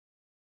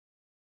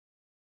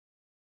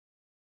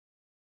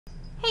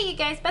Hey you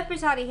guys, Beth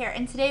Brisati here,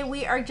 and today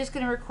we are just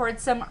going to record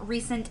some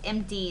recent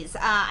empties.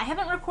 I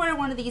haven't recorded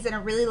one of these in a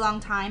really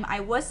long time. I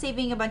was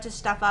saving a bunch of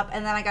stuff up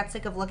and then I got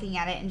sick of looking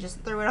at it and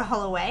just threw it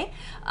all away.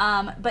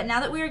 But now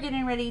that we are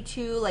getting ready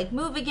to like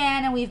move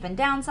again and we've been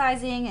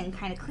downsizing and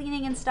kind of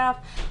cleaning and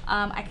stuff,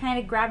 I kind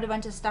of grabbed a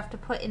bunch of stuff to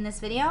put in this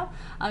video.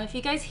 If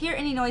you guys hear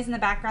any noise in the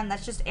background,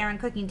 that's just Erin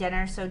cooking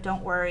dinner, so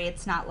don't worry,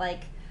 it's not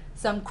like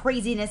some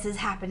craziness is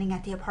happening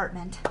at the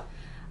apartment.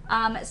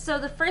 So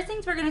the first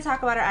things we're going to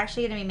talk about are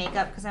actually going to be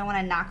makeup because I want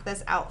to knock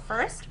this out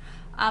first.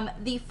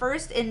 The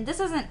first, and this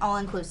isn't all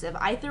inclusive,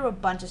 I threw a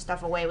bunch of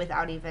stuff away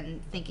without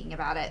even thinking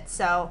about it.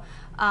 So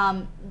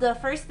the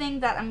first thing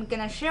that I'm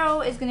going to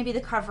show is going to be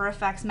the Cover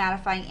FX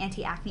Mattifying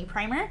Anti-Acne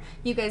Primer.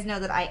 You guys know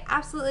that I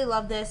absolutely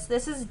love this.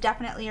 This is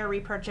definitely a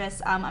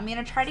repurchase. I'm going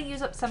to try to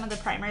use up some of the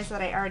primers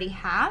that I already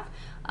have,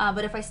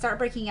 but if I start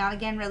breaking out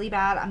again really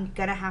bad, I'm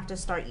going to have to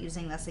start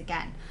using this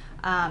again,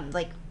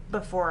 like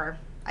before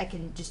I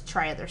can just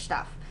try other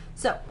stuff.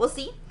 So we'll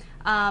see.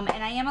 And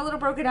I am a little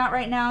broken out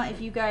right now.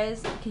 If you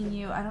guys, I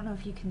don't know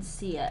if you can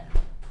see it.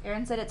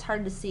 Erin said it's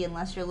hard to see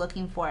unless you're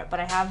looking for it, but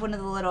I have one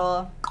of the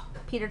little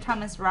Peter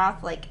Thomas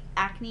Roth like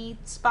acne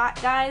spot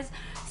guys.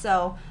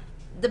 So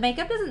the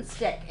makeup doesn't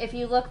stick. If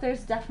you look,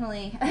 there's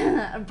definitely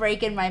a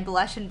break in my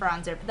blush and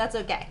bronzer, but that's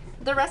okay.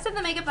 The rest of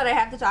the makeup that I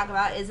have to talk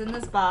about is in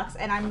this box,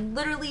 and I'm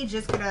literally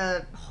just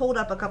gonna hold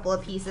up a couple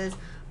of pieces.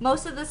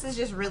 Most of this is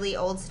just really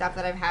old stuff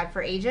that I've had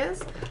for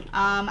ages.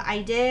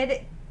 I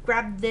did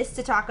grab this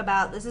to talk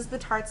about. This is the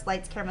Tarte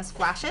Lights Cameras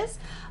Flashes.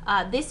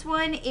 This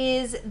one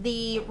is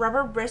the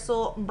rubber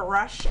bristle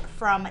brush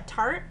from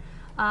Tarte.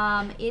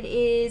 It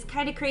is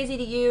kind of crazy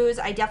to use.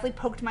 I definitely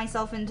poked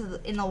myself in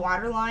the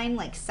waterline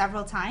like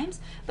several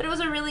times, but it was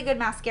a really good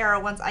mascara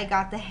once I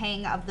got the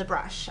hang of the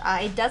brush.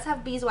 It does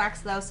have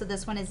beeswax though, so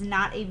this one is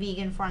not a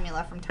vegan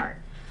formula from Tarte.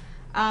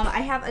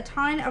 I have a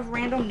ton of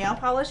random nail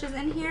polishes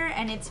in here,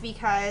 and it's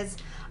because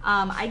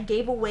I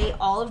gave away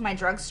all of my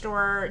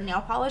drugstore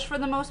nail polish for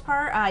the most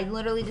part. I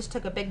literally just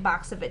took a big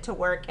box of it to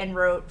work and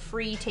wrote,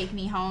 "Free, take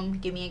me home,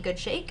 give me a good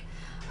shake."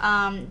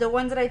 The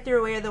ones that I threw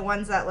away are the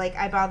ones that like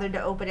I bothered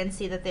to open and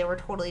see that they were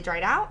totally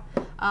dried out,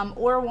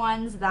 or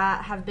ones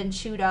that have been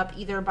chewed up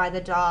either by the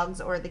dogs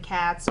or the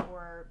cats,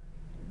 or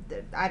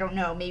I don't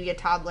know, maybe a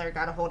toddler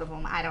got a hold of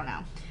them, I don't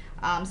know.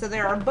 So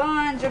there are a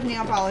bunch of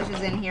nail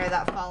polishes in here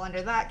that fall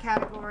under that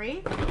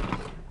category.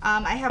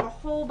 I have a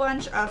whole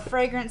bunch of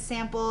fragrance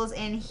samples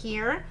in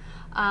here.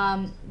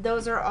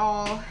 Those are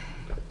all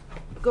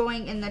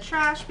going in the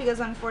trash because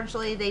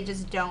unfortunately they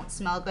just don't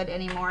smell good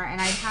anymore, and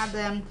I've had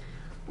them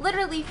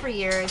literally for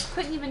years.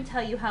 Couldn't even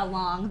tell you how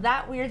long.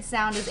 That weird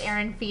sound is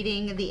Erin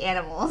feeding the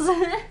animals.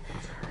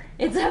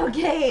 It's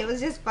okay, it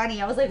was just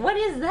funny. I was like, what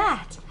is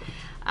that?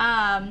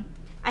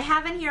 I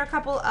have in here a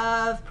couple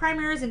of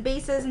primers and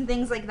bases and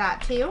things like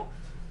that too.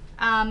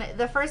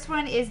 The first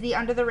one is the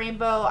Under the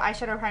Rainbow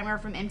eyeshadow primer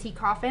from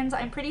MTCoffinz.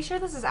 I'm pretty sure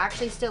this is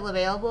actually still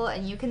available,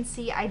 and you can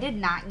see I did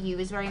not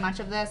use very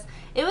much of this.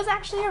 It was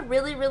actually a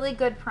really, really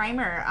good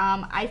primer.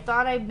 I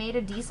thought I made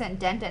a decent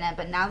dent in it,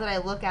 but now that I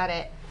look at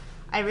it,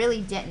 I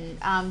really didn't.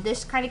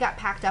 This kind of got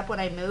packed up when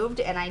I moved,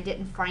 and I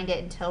didn't find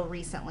it until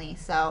recently,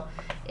 so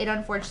it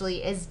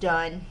unfortunately is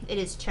done. It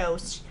is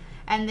toast.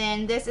 And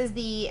then this is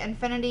the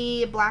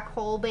Infinity Black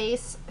Hole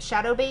Base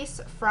Shadow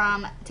Base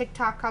from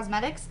TikTok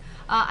Cosmetics.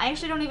 I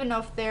actually don't even know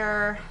if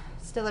they're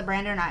still a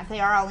brand or not. If they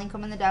are, I'll link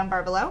them in the down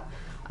bar below.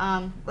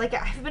 Like,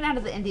 I've been out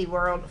of the indie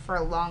world for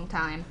a long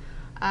time,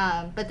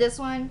 but this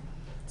one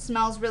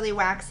smells really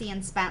waxy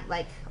and spent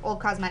like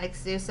old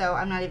cosmetics do, so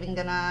I'm not even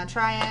gonna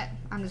try it.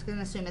 I'm just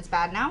gonna assume it's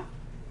bad now.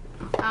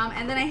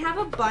 And then I have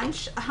a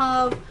bunch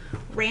of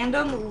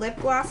random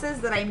lip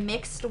glosses that I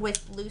mixed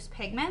with loose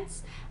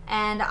pigments,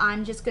 and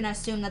I'm just gonna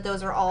assume that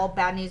those are all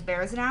Bad News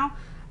Bears now.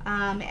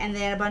 And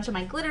then a bunch of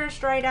my glitters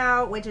dried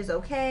out, which is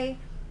okay.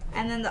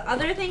 And then the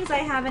other things I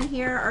have in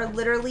here are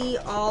literally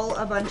all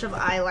a bunch of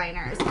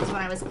eyeliners, because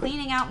when I was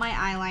cleaning out my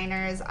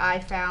eyeliners, I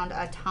found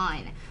a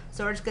ton.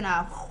 So we're just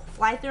gonna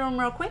fly through them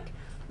real quick.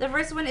 The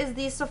first one is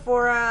the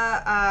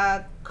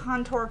Sephora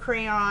Contour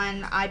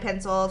Crayon Eye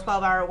Pencil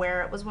 12-hour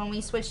wear. It was when we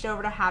switched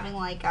over to having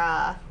like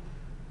a,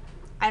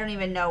 I don't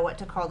even know what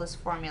to call this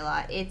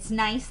formula. It's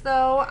nice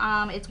though.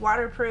 It's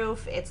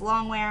waterproof, it's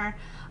long wear,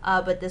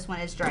 but this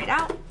one is dried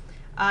out.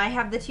 I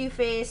have the Too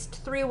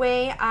Faced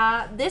 3-way.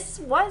 This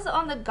was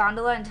on the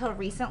gondola until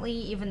recently,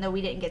 even though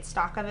we didn't get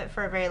stock of it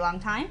for a very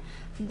long time.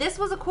 This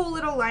was a cool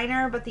little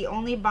liner, but the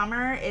only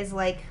bummer is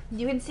like,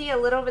 you can see a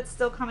little bit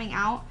still coming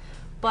out,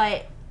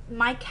 but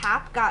my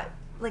cap got,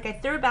 like I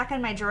threw it back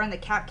in my drawer and the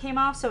cap came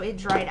off, so it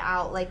dried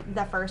out like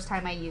the first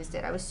time I used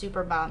it. I was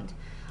super bummed.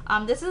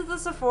 This is the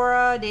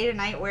Sephora Day to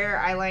Night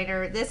Wear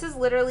Eyeliner. This is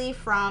literally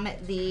from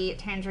the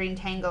Tangerine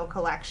Tango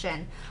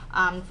collection.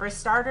 For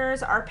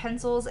starters, our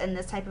pencils in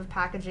this type of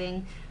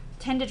packaging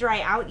tend to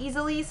dry out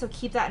easily, so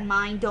keep that in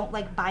mind. Don't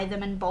like buy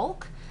them in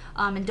bulk,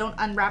 and don't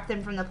unwrap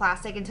them from the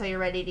plastic until you're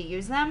ready to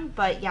use them.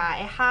 But yeah, I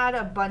had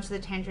a bunch of the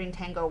Tangerine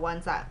Tango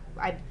ones that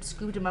I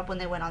scooped them up when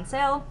they went on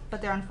sale,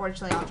 but they're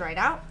unfortunately all dried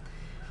out.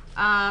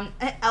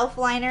 Elf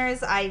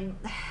liners, I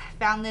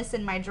found this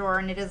in my drawer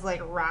and it is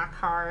like rock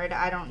hard.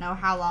 I don't know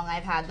how long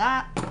I've had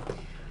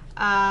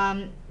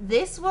that.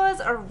 This was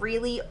a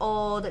really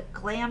old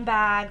Glam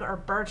bag or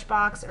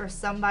Birchbox or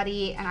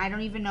somebody, and I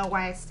don't even know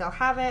why I still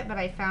have it, but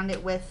I found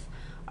it with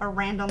a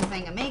random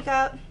thing of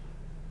makeup.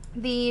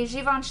 The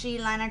Givenchy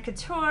Liner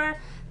Couture.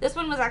 This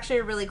one was actually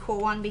a really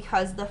cool one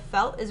because the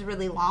felt is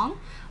really long,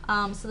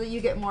 so that you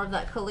get more of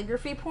that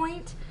calligraphy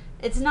point.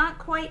 It's not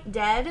quite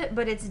dead,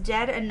 but it's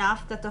dead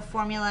enough that the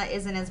formula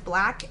isn't as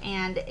black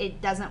and it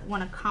doesn't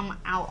want to come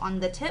out on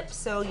the tip,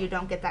 so you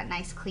don't get that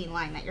nice clean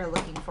line that you're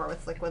looking for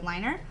with liquid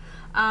liner.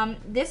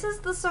 This is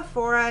the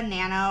Sephora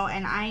Nano,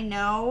 and I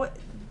know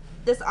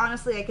this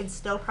honestly I could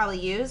still probably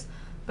use,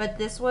 but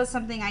this was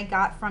something I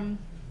got from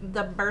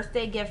the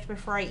birthday gift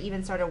before I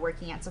even started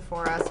working at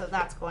Sephora, so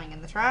that's going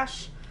in the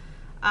trash.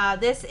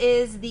 This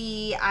is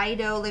the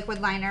Eye-Doe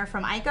liquid liner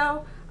from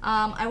Eyeko.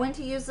 I went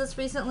to use this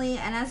recently,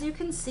 and as you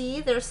can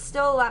see, there's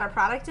still a lot of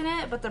product in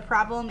it, but the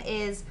problem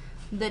is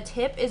the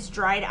tip is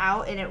dried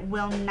out and it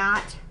will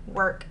not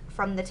work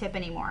from the tip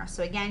anymore.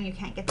 So again, you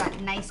can't get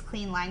that nice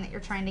clean line that you're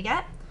trying to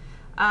get.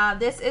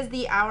 This is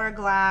the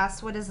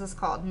Hourglass, what is this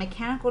called?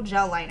 Mechanical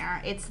gel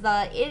liner. It's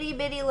the itty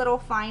bitty little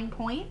fine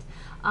point.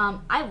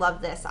 I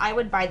love this. I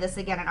would buy this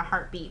again in a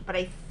heartbeat, but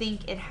I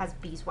think it has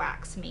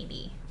beeswax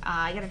maybe.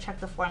 I gotta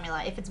check the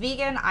formula. If it's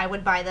vegan, I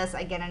would buy this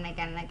again and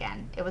again and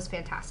again. It was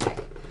fantastic.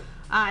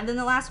 And then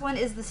the last one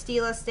is the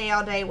Stila Stay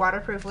All Day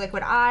Waterproof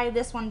Liquid Eye.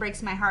 This one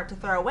breaks my heart to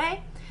throw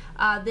away.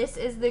 This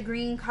is the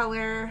green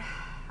color,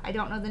 I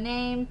don't know the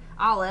name,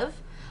 olive,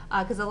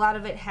 because a lot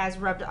of it has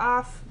rubbed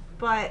off,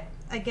 but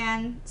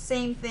again,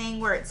 same thing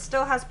where it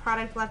still has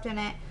product left in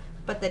it,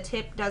 but the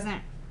tip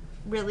doesn't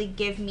really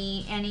give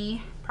me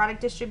any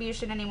product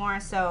distribution anymore,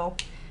 so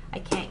I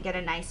can't get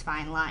a nice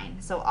fine line.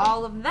 So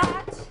all of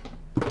that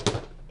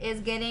is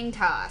getting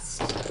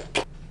tossed.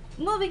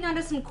 Moving on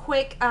to some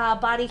quick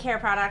body care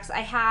products. I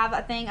have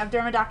a thing of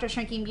Dermadoctor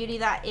Shrinking Beauty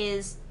that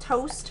is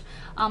Toast.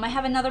 I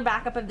have another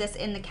backup of this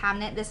in the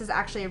cabinet. This is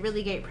actually a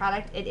really great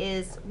product. It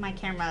is, my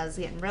camera is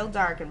getting real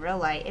dark and real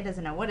light. It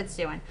doesn't know what it's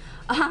doing.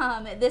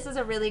 This is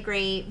a really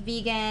great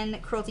vegan,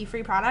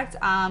 cruelty-free product.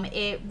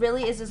 It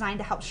really is designed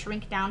to help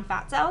shrink down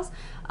fat cells.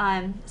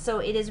 So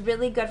it is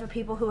really good for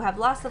people who have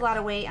lost a lot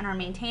of weight and are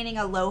maintaining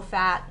a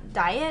low-fat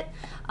diet,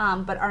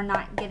 but are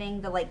not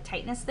getting the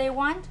tightness they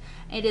want.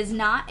 It is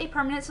not a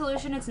permanent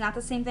solution. It's not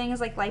the same thing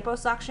as like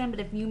liposuction, but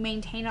if you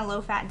maintain a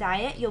low-fat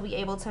diet, you'll be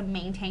able to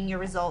maintain your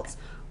results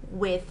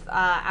with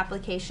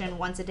application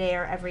once a day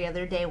or every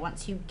other day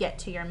once you get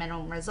to your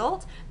minimum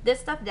result.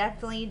 This stuff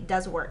definitely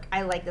does work.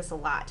 I like this a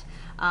lot,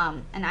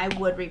 and I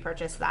would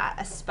repurchase that,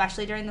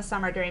 especially during the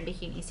summer during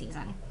bikini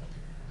season.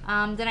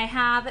 Then I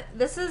have,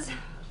 this is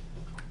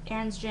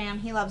Aaron's jam.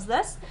 He loves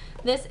this.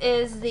 This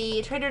is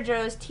the Trader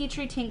Joe's Tea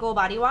Tree Tingle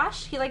Body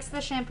Wash. He likes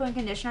the shampoo and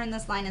conditioner in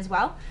this line as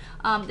well.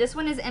 This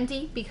one is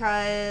empty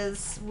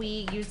because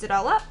we used it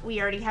all up.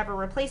 We already have a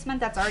replacement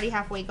that's already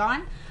halfway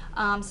gone.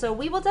 So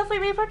we will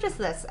definitely repurchase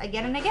this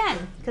again and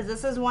again, because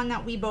this is one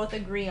that we both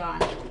agree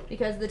on,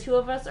 because the two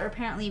of us are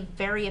apparently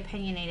very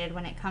opinionated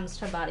when it comes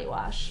to body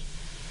wash.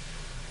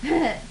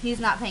 He's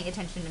not paying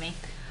attention to me.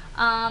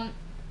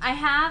 I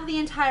have the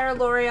entire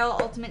L'Oreal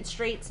Ultimate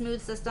Straight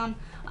Smooth System.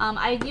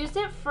 I've used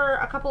it for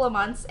a couple of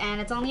months and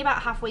it's only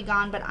about halfway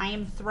gone, but I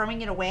am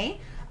throwing it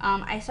away.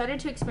 I started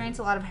to experience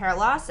a lot of hair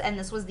loss, and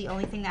this was the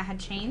only thing that had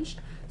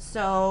changed.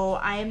 So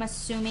I'm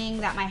assuming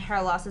that my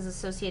hair loss is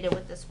associated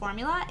with this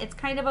formula. It's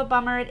kind of a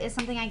bummer. It is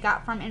something I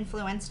got from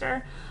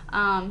Influencer,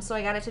 so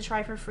I got it to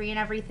try for free and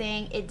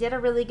everything. It did a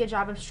really good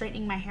job of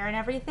straightening my hair and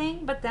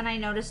everything, but then I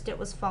noticed it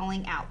was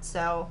falling out,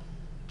 so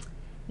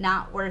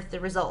not worth the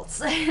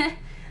results.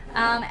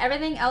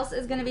 Everything else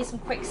is going to be some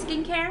quick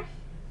skincare.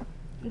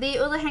 The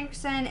Ole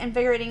Henriksen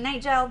Invigorating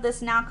Night Gel.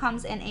 This now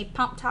comes in a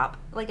pump top,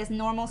 like a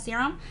normal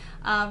serum.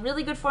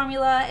 Really good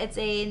formula. It's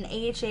an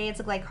AHA, it's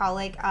a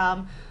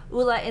glycolic.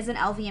 Ula is an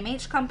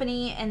LVMH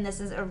company, and this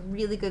is a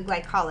really good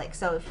glycolic.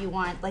 So if you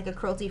want like a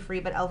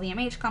cruelty-free but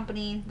LVMH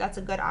company, that's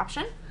a good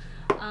option.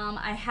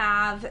 I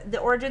have the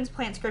Origins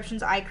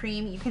Plantscriptions Eye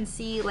Cream. You can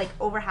see like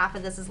over half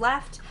of this is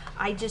left.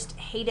 I just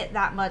hate it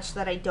that much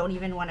that I don't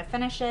even want to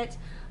finish it.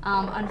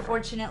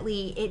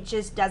 Unfortunately, it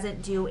just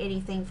doesn't do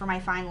anything for my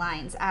fine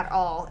lines at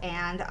all,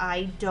 and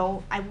I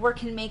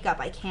work in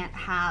makeup. I can't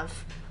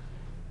have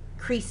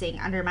creasing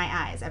under my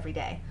eyes every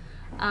day.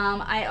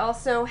 I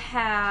also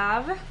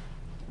have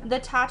the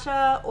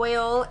Tatcha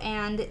oil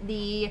and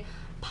the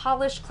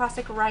Polished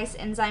Classic Rice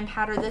Enzyme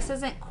Powder. This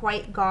isn't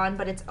quite gone,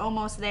 but it's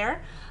almost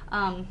there.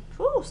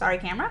 Ooh, sorry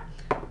camera.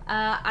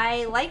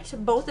 I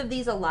liked both of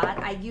these a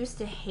lot. I used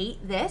to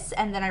hate this,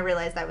 and then I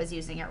realized I was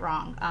using it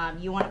wrong.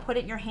 You want to put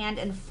it in your hand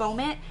and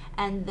foam it,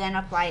 and then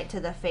apply it to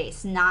the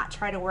face, not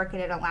try to work it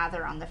in a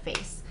lather on the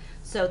face.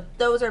 So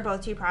those are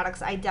both two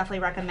products I definitely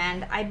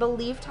recommend. I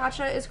believe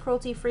Tatcha is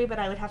cruelty-free, but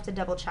I would have to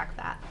double check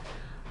that.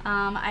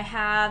 I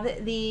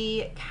have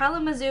the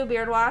Kalamazoo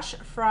Beard Wash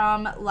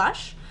from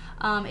Lush.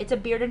 It's a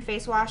beard and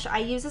face wash. I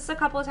used this a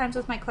couple of times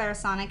with my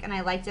Clarisonic and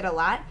I liked it a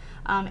lot.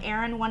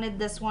 Aaron wanted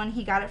this one.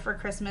 He got it for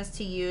Christmas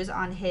to use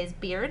on his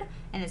beard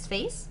and his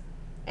face.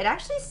 It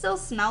actually still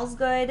smells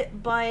good,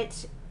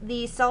 but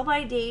the sell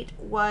by date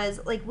was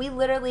like, we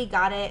literally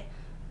got it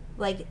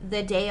like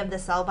the day of the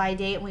sell by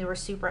date, and we were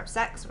super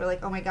upset because we're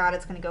like, oh my god,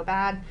 it's gonna go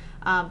bad.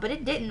 But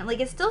it didn't. Like,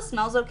 it still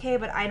smells okay,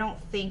 but I don't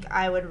think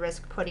I would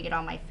risk putting it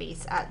on my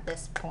face at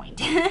this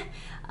point.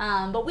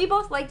 But we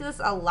both liked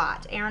this a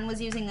lot. Aaron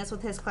was using this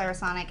with his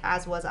Clarisonic,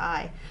 as was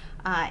I,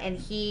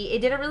 and it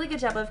did a really good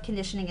job of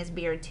conditioning his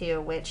beard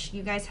too, which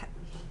you guys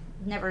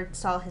never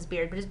saw his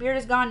beard, but his beard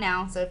is gone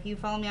now. So if you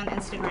follow me on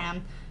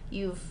Instagram,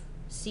 you've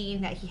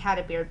seen that he had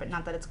a beard, but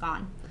not that it's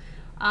gone.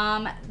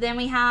 Then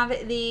we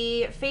have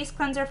the face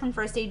cleanser from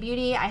First Aid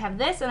Beauty. I have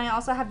this, and I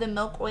also have the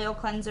milk oil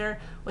cleanser,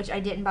 which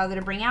I didn't bother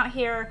to bring out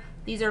here.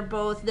 These are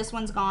both, this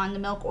one's gone, the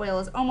milk oil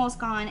is almost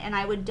gone, and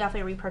I would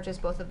definitely repurchase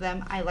both of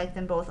them. I like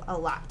them both a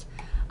lot.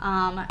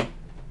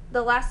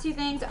 The last two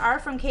things are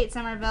from Kate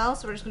Somerville,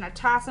 so we're just going to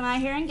toss them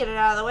out here and get it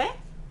out of the way.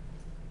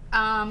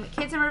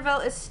 Kate Somerville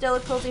is still a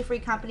cruelty-free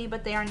company,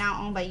 but they are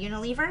now owned by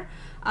Unilever.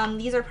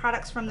 These are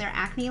products from their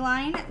acne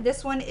line.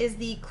 This one is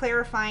the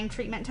Clarifying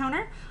Treatment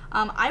Toner.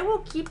 I will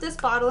keep this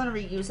bottle and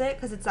reuse it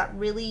because it's that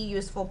really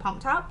useful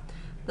pump top.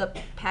 The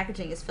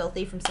packaging is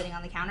filthy from sitting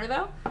on the counter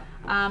though.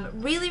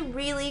 Really,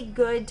 really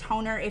good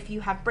toner if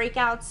you have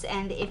breakouts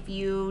and if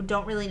you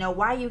don't really know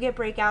why you get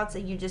breakouts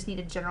and you just need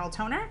a general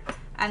toner.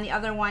 And the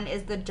other one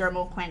is the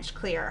Dermal Quench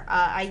Clear.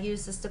 I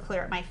use this to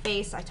clear up my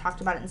face. I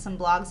talked about it in some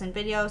blogs and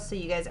videos, so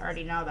you guys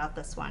already know about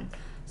this one.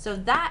 So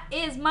that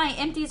is my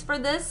empties for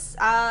this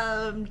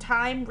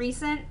time,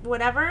 recent,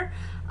 whatever.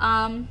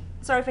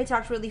 Sorry if I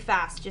talked really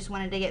fast, just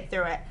wanted to get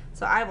through it.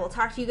 So I will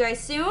talk to you guys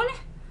soon.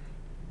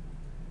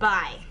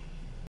 Bye.